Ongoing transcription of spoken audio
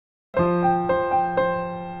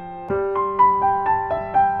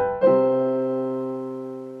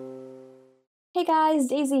Hey guys,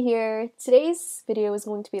 Daisy here. Today's video is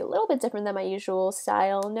going to be a little bit different than my usual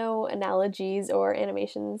style. No analogies or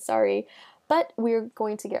animations, sorry. But we're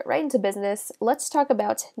going to get right into business. Let's talk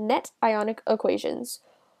about net ionic equations.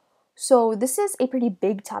 So this is a pretty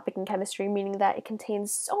big topic in chemistry, meaning that it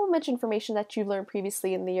contains so much information that you've learned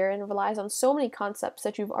previously in the year and relies on so many concepts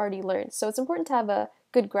that you've already learned. So it's important to have a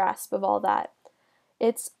good grasp of all that.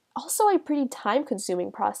 It's also a pretty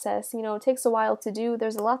time-consuming process. It takes a while to do.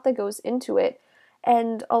 There's a lot that goes into it.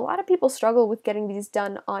 And a lot of people struggle with getting these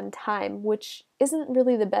done on time, which isn't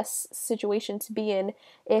really the best situation to be in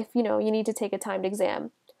if, you need to take a timed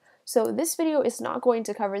exam. So this video is not going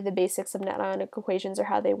to cover the basics of net ionic equations or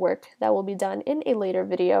how they work. That will be done in a later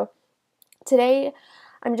video. Today,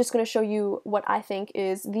 I'm just going to show you what I think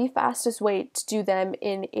is the fastest way to do them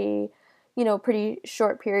in a, pretty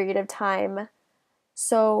short period of time.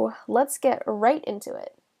 So let's get right into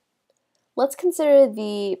it. Let's consider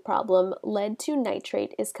the problem lead 2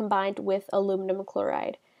 nitrate is combined with aluminum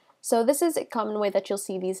chloride. So this is a common way that you'll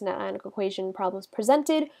see these net ionic equation problems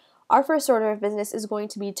presented. Our first order of business is going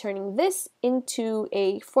to be turning this into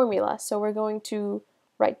a formula. So we're going to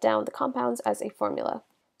write down the compounds as a formula.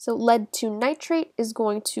 So lead 2 nitrate is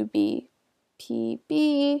going to be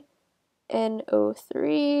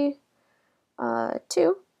PbNO3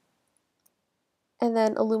 2. And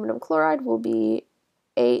then aluminum chloride will be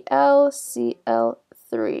AlCl3.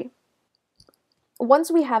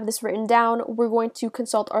 Once we have this written down, we're going to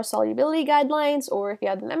consult our solubility guidelines, or if you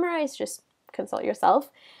have them memorized, just consult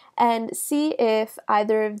yourself, and see if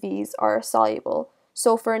either of these are soluble.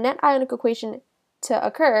 So for a net ionic equation to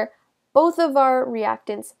occur, both of our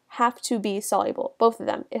reactants have to be soluble, both of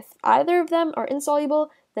them. If either of them are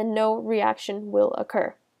insoluble, then no reaction will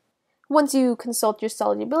occur. Once you consult your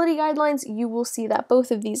solubility guidelines, you will see that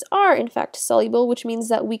both of these are in fact soluble, which means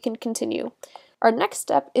that we can continue. Our next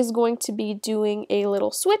step is going to be doing a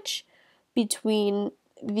little switch between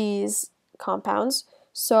these compounds.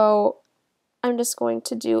 So I'm just going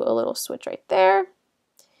to do a little switch right there.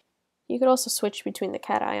 You could also switch between the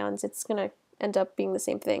cations. It's going to end up being the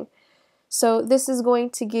same thing. So this is going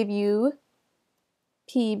to give you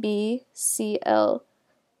PbCl2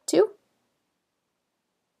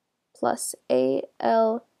 plus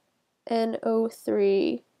AlNO3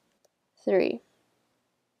 3.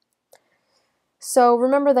 So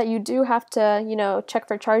remember that you do have to, check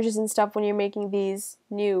for charges and stuff when you're making these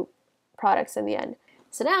new products in the end.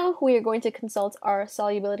 So now we are going to consult our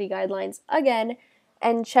solubility guidelines again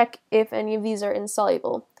and check if any of these are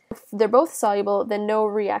insoluble. If they're both soluble, then no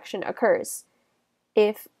reaction occurs.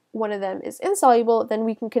 If one of them is insoluble, then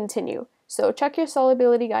we can continue. So check your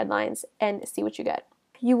solubility guidelines and see what you get.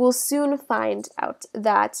 You will soon find out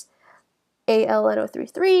that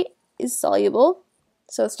AlNO3 is soluble,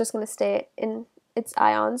 so it's just going to stay in its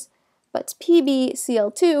ions, but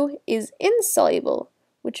PbCl2 is insoluble,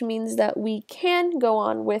 which means that we can go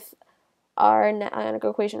on with our net ionic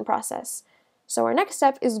equation process. So our next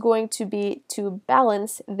step is going to be to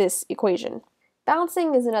balance this equation.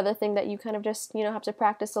 Balancing is another thing that you kind of just, have to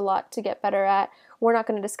practice a lot to get better at. We're not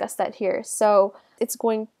going to discuss that here. So it's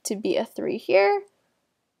going to be a 3 here,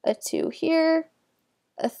 a 2 here,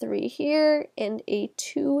 a 3 here, and a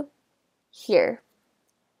 2 here.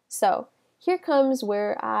 So here comes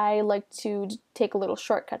where I like to take a little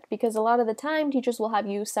shortcut, because a lot of the time teachers will have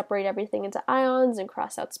you separate everything into ions and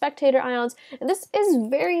cross out spectator ions, and this is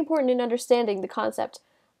very important in understanding the concept,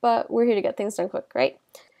 but we're here to get things done quick, right?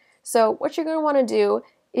 So what you're going to want to do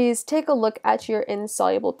is take a look at your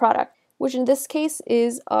insoluble product, which in this case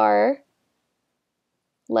is our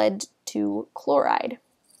lead 2 chloride.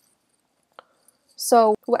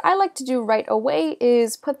 So what I like to do right away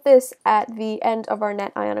is put this at the end of our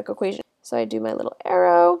net ionic equation. So I do my little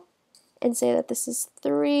arrow and say that this is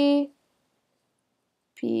 3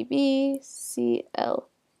 PbCl2.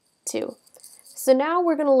 So now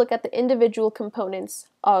we're going to look at the individual components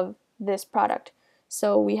of this product.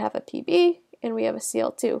 So we have a Pb and we have a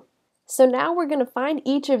Cl2. So now we're going to find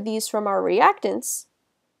each of these from our reactants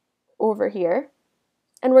over here,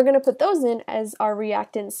 and we're going to put those in as our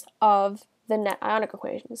reactants of the net ionic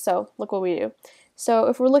equation. So look what we do. So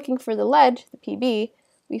if we're looking for the lead, the Pb,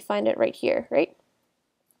 we find it right here, right?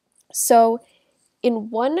 So in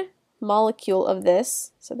one molecule of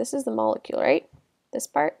this, so this is the molecule, right? This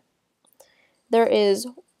part, there is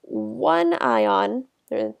one ion,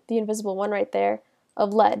 the invisible one right there,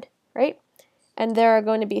 of lead, right? And there are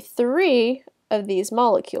going to be 3 of these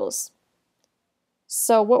molecules.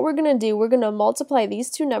 So what we're going to do, we're going to multiply these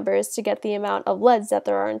two numbers to get the amount of leads that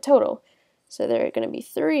there are in total. So there are going to be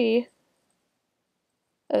 3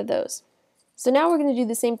 of those. So now we're going to do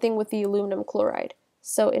the same thing with the aluminum chloride.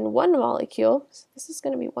 So in one molecule, this is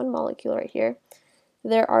going to be one molecule right here,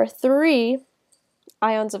 there are 3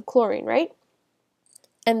 ions of chlorine, right?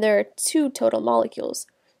 And there are 2 total molecules.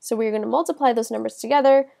 So we're going to multiply those numbers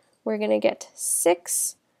together. We're going to get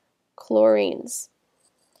 6 chlorines.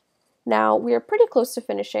 Now, we are pretty close to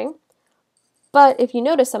finishing, but if you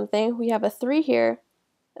notice something, we have a 3 here,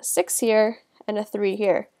 a 6 here, and a 3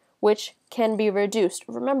 here, which can be reduced.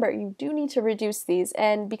 Remember, you do need to reduce these,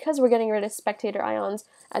 and because we're getting rid of spectator ions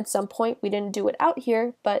at some point, we didn't do it out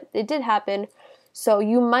here, but it did happen, so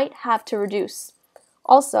you might have to reduce.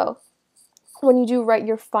 Also, when you do write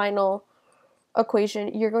your final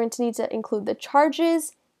equation, you're going to need to include the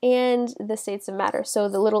charges and the states of matter. So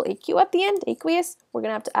the little AQ at the end, aqueous, we're going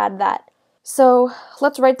to have to add that. So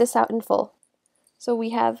let's write this out in full. So we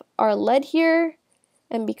have our lead here,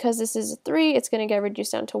 and because this is a 3, it's going to get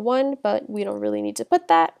reduced down to 1, but we don't really need to put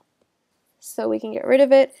that. So we can get rid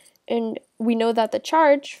of it, and we know that the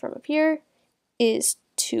charge from up here is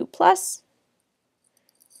 2 plus,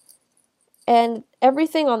 and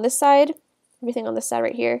everything on this side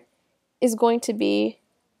right here, is going to be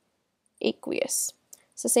aqueous.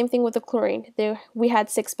 So same thing with the chlorine. We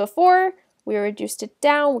had 6 before, we reduced it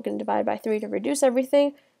down, we're going to divide by 3 to reduce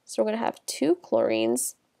everything, so we're going to have 2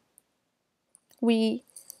 chlorines. We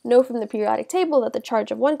know from the periodic table that the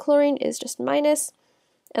charge of 1 chlorine is just minus,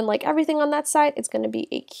 and like everything on that side, it's going to be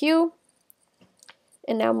AQ.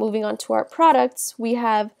 And now moving on to our products, we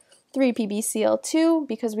have 3PbCl2,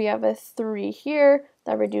 because we have a 3 here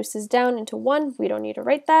that reduces down into 1, we don't need to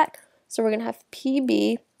write that. So we're going to have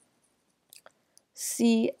PbCl2,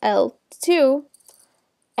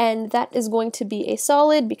 and that is going to be a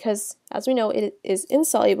solid because, as we know, it is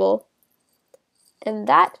insoluble. And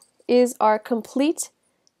that is our complete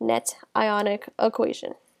net ionic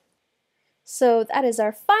equation. So that is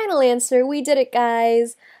our final answer. We did it,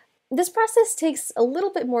 guys. This process takes a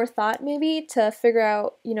little bit more thought maybe to figure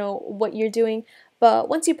out, what you're doing, but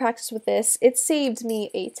once you practice with this, it saved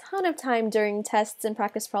me a ton of time during tests and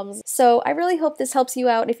practice problems. So I really hope this helps you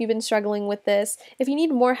out if you've been struggling with this. If you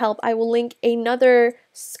need more help, I will link another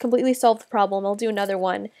completely solved problem. I'll do another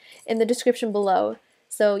one in the description below.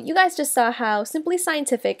 So you guys just saw how simply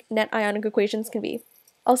scientific net ionic equations can be.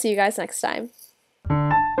 I'll see you guys next time.